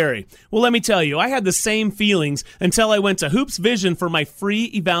and scary. Well, let me tell you, I had the same feelings until I went to Hoops Vision for my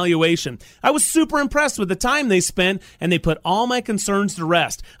free evaluation. I was super impressed with the time they spent, and they put all my concerns to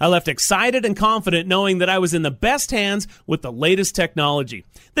rest. I left excited and confident knowing that I was in the best hands with the latest technology.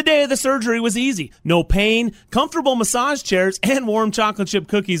 The day of the surgery was easy. No pain, comfortable massage chairs, and warm chocolate chip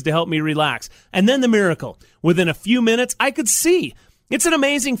cookies to help me relax. And then the miracle. Within a few minutes, I could see. It's an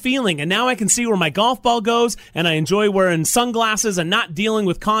amazing feeling, and now I can see where my golf ball goes, and I enjoy wearing sunglasses and not dealing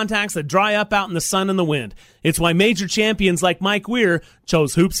with contacts that dry up out in the sun and the wind. It's why major champions like Mike Weir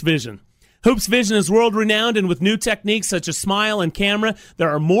chose Hoops Vision. Hoops Vision is world-renowned, and with new techniques such as Smile and Camera,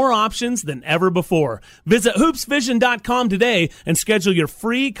 there are more options than ever before. Visit hoopsvision.com today and schedule your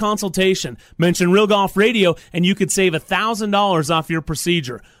free consultation. Mention Real Golf Radio, and you could save $1,000 off your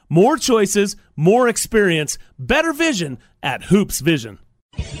procedure. More choices, more experience, better vision at Hoops Vision.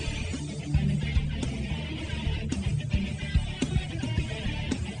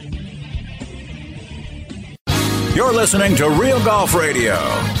 You're listening to Real Golf Radio.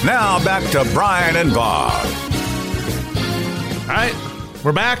 Now back to Brian and Bob. All right,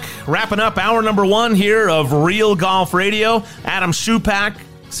 we're back, wrapping up hour number 1 here of Real Golf Radio. Adam Schupak,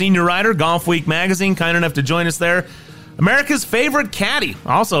 senior writer, Golf Week magazine, kind enough to join us there. America's favorite caddy,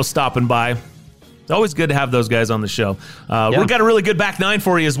 also stopping by. It's always good to have those guys on the show. We've got a really good back nine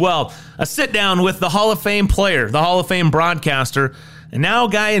for you as well. A sit-down with the Hall of Fame player, the Hall of Fame broadcaster, and now a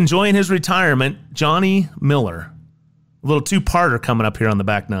guy enjoying his retirement, Johnny Miller. A little two-parter coming up here on the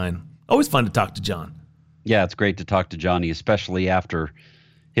back nine. Always fun to talk to John. Yeah, it's great to talk to Johnny, especially after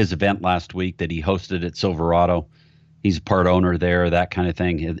his event last week that he hosted at Silverado. He's a part owner there, that kind of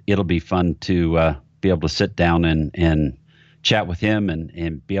thing. It'll be fun to be able to sit down and chat with him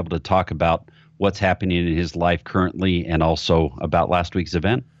and be able to talk about what's happening in his life currently and also about last week's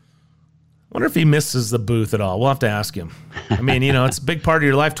event. I wonder if he misses the booth at all. We'll have to ask him. I mean, it's a big part of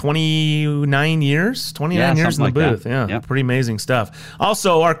your life, 29 years? 29 years in the booth. That. Yeah, pretty amazing stuff.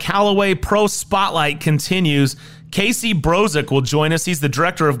 Also, our Callaway Pro Spotlight continues. Casey Brozick will join us. He's the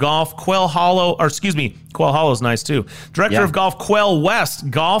director of golf, Quail Hollow's nice too. Director of golf, Quail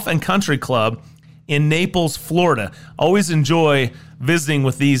West Golf and Country Club in Naples, Florida. Always enjoy visiting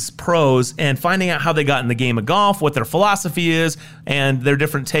with these pros and finding out how they got in the game of golf, what their philosophy is, and their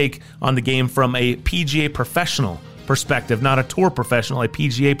different take on the game from a PGA professional perspective, not a tour professional, a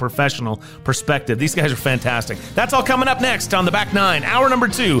PGA professional perspective. These guys are fantastic. That's all coming up next on the Back Nine, hour number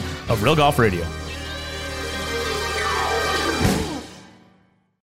 2 of Real Golf Radio.